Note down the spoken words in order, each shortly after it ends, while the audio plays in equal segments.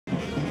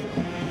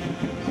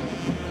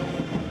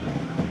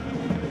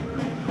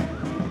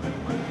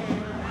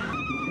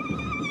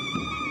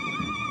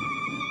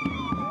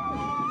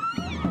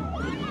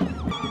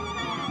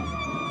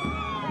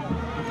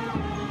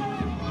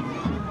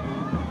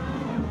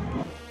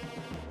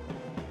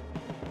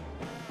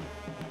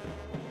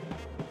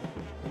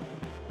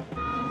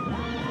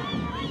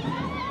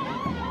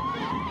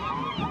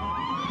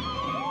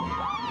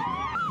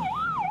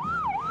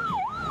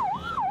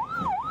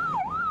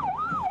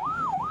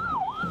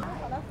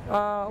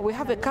we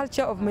have a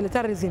culture of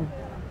militarism,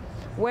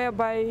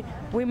 whereby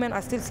women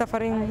are still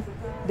suffering.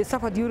 They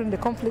suffer during the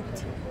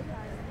conflict,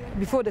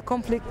 before the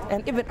conflict,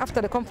 and even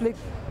after the conflict.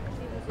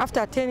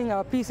 After attaining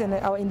our peace and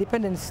our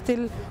independence,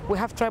 still we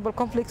have tribal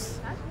conflicts,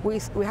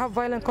 we have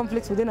violent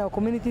conflicts within our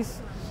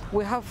communities,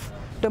 we have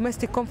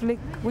domestic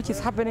conflict which is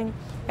happening,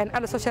 and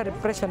other social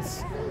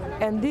repressions.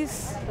 And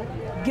this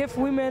gave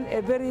women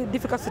a very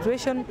difficult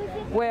situation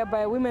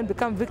whereby women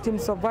become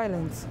victims of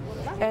violence.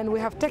 And we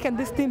have taken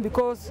this theme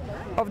because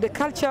of the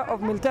culture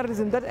of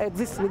militarism that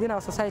exists within our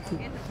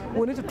society.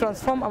 We need to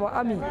transform our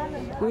army.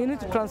 We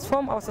need to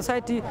transform our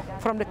society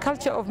from the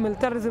culture of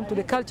militarism to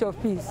the culture of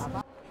peace.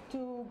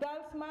 To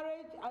girls'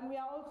 marriage, and we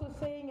are also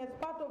saying as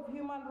part of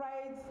human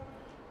rights,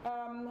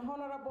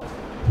 Honorable,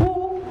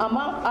 who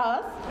among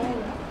us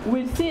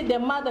will see the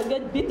mother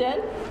get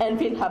beaten and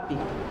feel happy?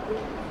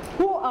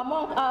 Who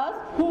among us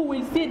who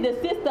will see the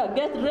sister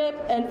get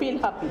raped and feel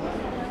happy?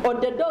 Or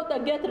the daughter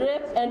get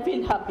raped and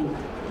feel happy?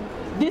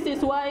 This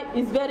is why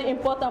it's very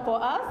important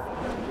for us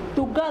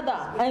to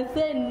gather and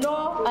say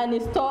no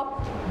and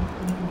stop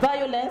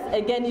violence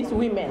against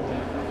women.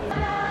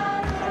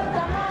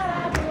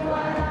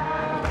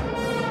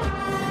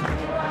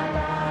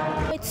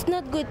 It's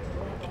not good.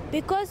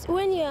 Because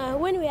when we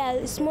are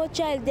a small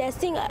child, they are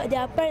seeing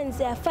their parents,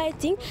 they are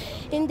fighting.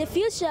 In the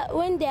future,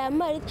 when they are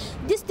married,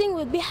 this thing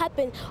will be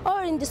happen.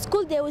 Or in the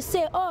school, they will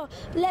say, "Oh,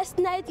 last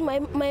night my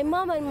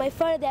mom and my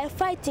father, they are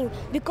fighting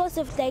because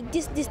of like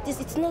this.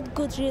 It's not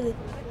good, really."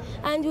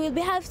 And we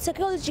will have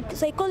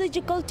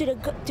psychological to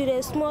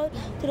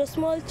the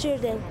small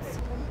children.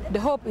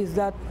 The hope is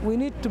that we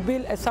need to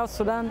build a South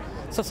Sudan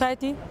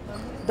society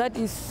that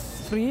is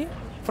free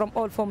from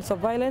all forms of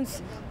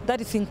violence, that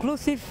is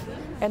inclusive,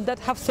 and that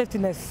have safety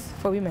nets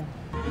for women.